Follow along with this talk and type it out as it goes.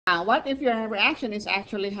What if your reaction is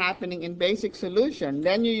actually happening in basic solution?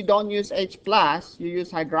 Then you don't use H plus, you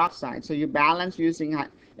use hydroxide. So you balance using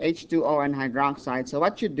H2O and hydroxide. So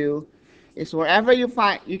what you do is wherever you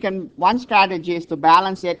find, one strategy is to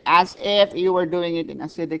balance it as if you were doing it in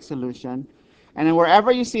acidic solution. And then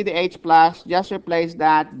wherever you see the H plus, just replace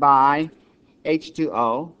that by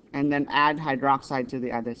H2O and then add hydroxide to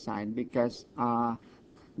the other side, because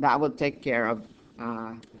that will take care of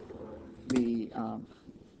the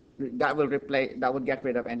that will get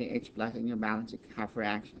rid of any H plus in your balancing half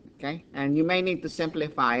reaction. Okay, and you may need to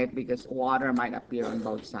simplify it because water might appear on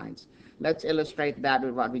both sides. Let's illustrate that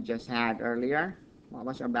with what we just had earlier. What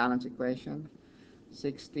was our balance equation?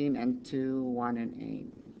 16 and 2, 1 and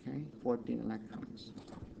 8. Okay, 14 electrons.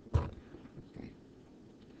 Okay,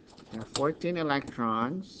 there are 14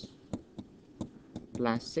 electrons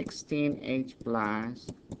plus 16 H plus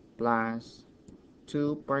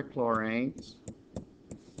 2 perchlorates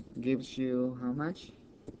gives you how much?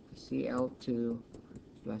 Cl2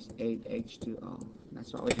 plus 8H2O.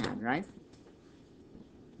 That's what we had, right?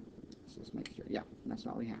 Let's just make sure. Yeah, that's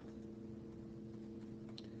what we have.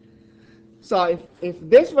 So if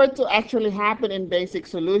this were to actually happen in basic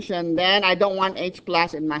solution, then I don't want H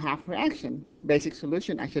plus in my half reaction. Basic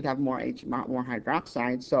solution, I should have more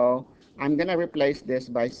hydroxide. So I'm going to replace this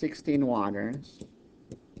by 16 waters.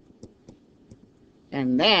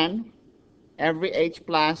 And then every H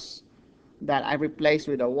plus that I replace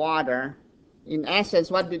with a water, in essence,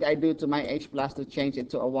 what did I do to my H plus to change it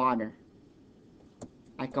to a water?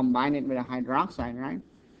 I combine it with a hydroxide, right?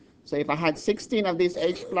 So if I had 16 of these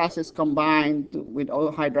H pluses combined with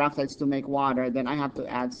all hydroxides to make water, then I have to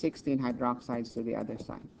add 16 hydroxides to the other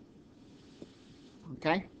side.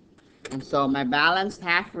 Okay? And so my balanced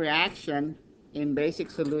half reaction in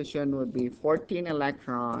basic solution would be 14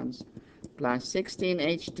 electrons plus 16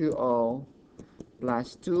 H2O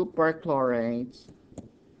plus 2 perchlorates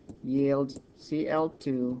yields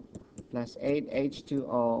Cl2 plus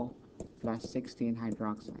 8H2O plus 16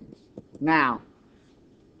 hydroxides. Now,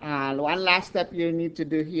 one last step you need to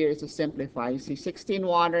do here is to simplify. You see 16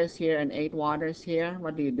 waters here and 8 waters here.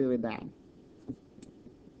 What do you do with that?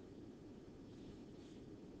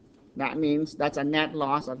 That means that's a net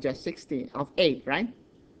loss of just 8, right?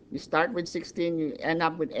 You start with 16, you end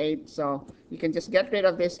up with 8, so you can just get rid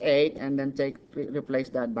of this 8 and then replace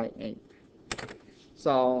that by 8.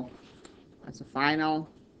 So that's the final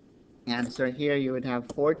answer here. You would have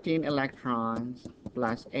 14 electrons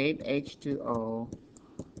plus 8 H2O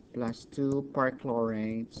plus 2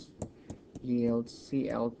 perchlorates yields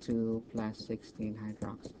Cl2 plus 16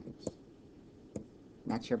 hydroxides.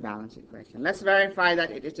 That's your balance equation. Let's verify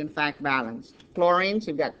that it is in fact balanced. Chlorines,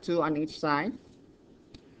 you've got 2 on each side.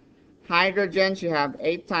 Hydrogens, you have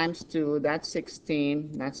 8 times 2, that's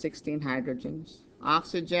 16. That's 16 hydrogens.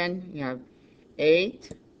 Oxygen, you have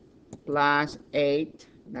 8 plus 8,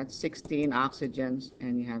 that's 16 oxygens,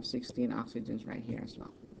 and you have 16 oxygens right here as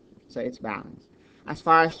well. So it's balanced. As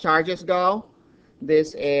far as charges go,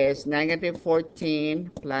 this is negative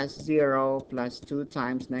 14 plus 0 plus 2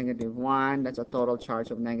 times negative 1. That's a total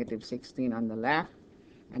charge of negative 16 on the left.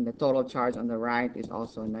 And the total charge on the right is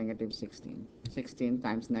also negative 16. 16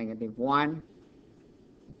 times negative 1.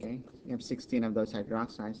 Okay, you have 16 of those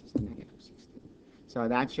hydroxides, it's negative 16. So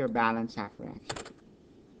that's your balanced half reaction.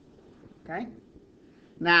 Okay?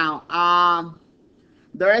 Now,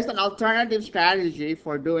 there is an alternative strategy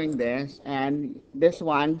for doing this, and this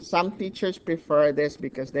one, some teachers prefer this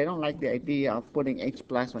because they don't like the idea of putting H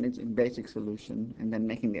plus when it's in basic solution and then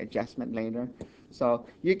making the adjustment later. So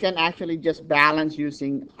you can actually just balance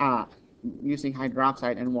using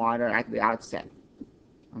hydroxide and water at the outset.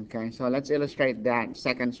 Okay, so let's illustrate that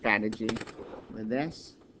second strategy with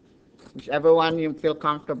this. Whichever one you feel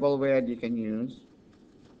comfortable with, you can use.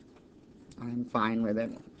 I'm fine with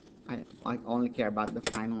it. I only care about the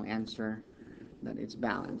final answer, that it's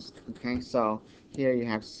balanced. Okay, so here you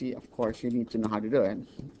have C. Of course, you need to know how to do it.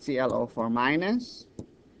 ClO4 minus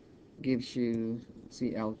gives you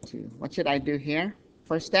Cl2. What should I do here?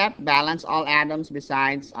 First step, balance all atoms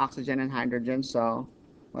besides oxygen and hydrogen. So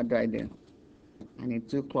what do? I need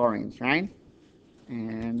 2 chlorines, right?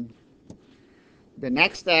 And the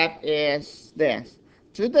next step is this.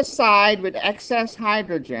 To the side with excess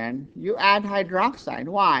hydrogen, you add hydroxide.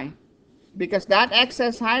 Why? Because that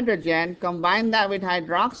excess hydrogen, combine that with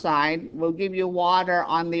hydroxide, will give you water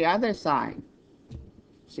on the other side.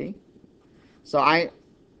 See? So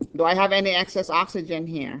do I have any excess oxygen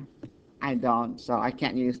here? I don't, so I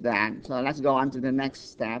can't use that. So let's go on to the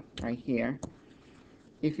next step right here.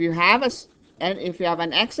 If you have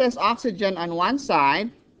an excess oxygen on one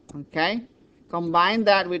side, okay, combine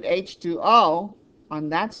that with H2O, on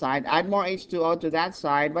that side, add more H2O to that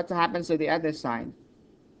side, what happens to the other side?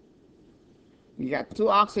 You got 2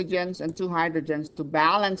 oxygens and 2 hydrogens. To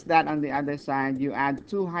balance that on the other side, you add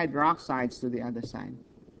 2 hydroxides to the other side.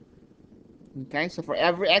 Okay, so for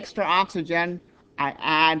every extra oxygen, I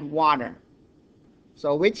add water.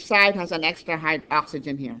 So which side has an extra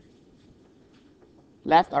oxygen here?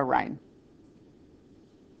 Left or right?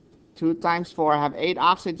 2 times 4, I have 8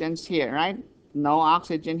 oxygens here, right? No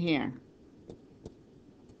oxygen here.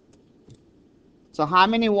 So how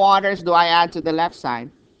many waters do I add to the left side?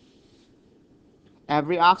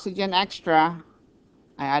 Every oxygen extra,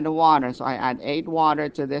 I add a water. So I add 8 water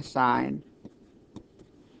to this side.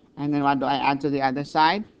 And then what do I add to the other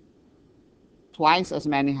side? Twice as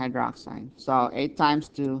many hydroxide. So 8 times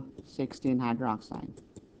 2, 16 hydroxide.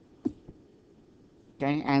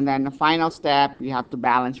 Okay, and then the final step, you have to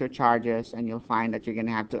balance your charges, and you'll find that you're going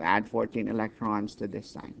to have to add 14 electrons to this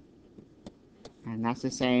side. And that's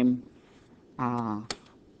the same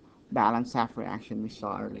balance half reaction we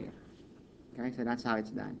saw earlier. Okay, so that's how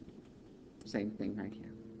it's done. Same thing right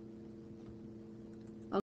here.